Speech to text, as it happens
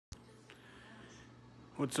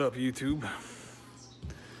What's up, YouTube?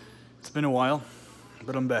 It's been a while,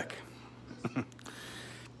 but I'm back.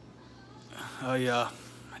 I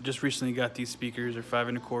just recently got these speakers. They're 5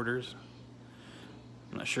 1/4.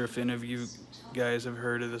 I'm not sure if any of you guys have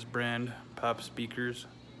heard of this brand, Pop Speakers,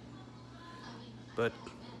 but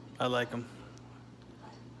I like them.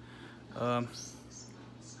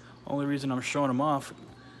 Only reason I'm showing them off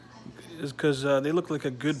is because they look like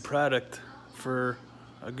a good product for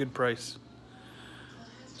a good price.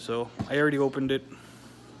 So I already opened it.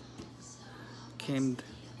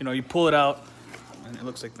 You pull it out and it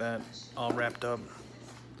looks like that, all wrapped up.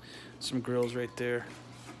 Some grills right there,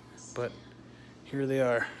 but here they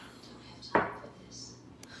are.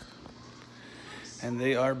 And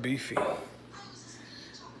they are beefy.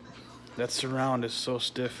 That surround is so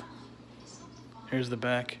stiff. Here's the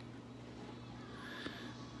back.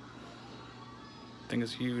 Thing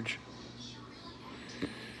is huge.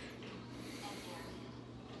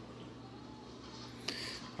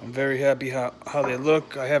 I'm very happy how they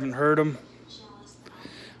look. I haven't heard them.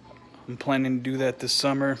 I'm planning to do that this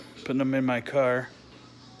summer, putting them in my car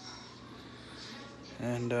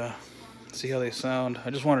and see how they sound. I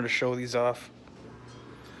just wanted to show these off.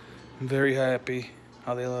 I'm very happy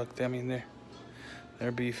how they look. I mean,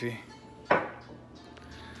 they're beefy.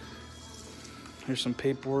 Here's some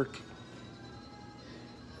paperwork.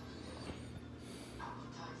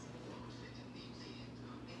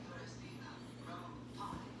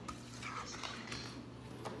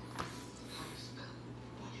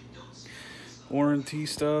 Warranty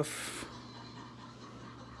stuff,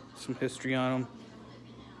 some history on them.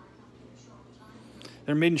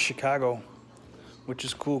 They're made in Chicago, which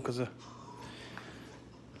is cool because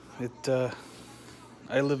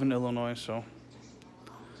I live in Illinois, so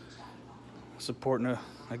supporting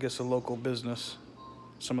I guess a local business.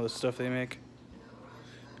 Some of the stuff they make.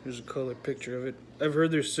 Here's a color picture of it. I've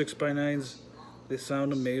heard there's 6x9s. They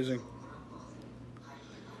sound amazing.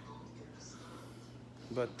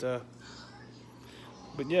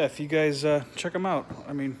 But yeah, if you guys check them out.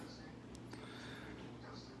 I mean,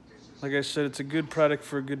 like I said, it's a good product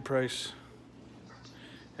for a good price.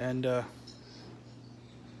 And yeah,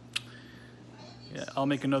 I'll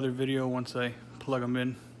make another video once I plug them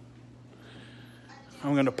in.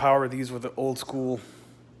 I'm gonna power these with an old school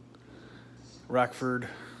Rockford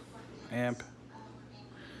amp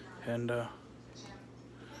and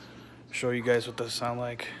show you guys what those sound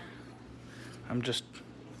like. I'm just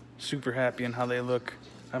super happy in how they look.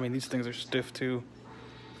 I mean, these things are stiff too.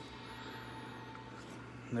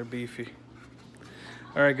 And they're beefy.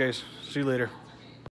 All right, guys. See you later.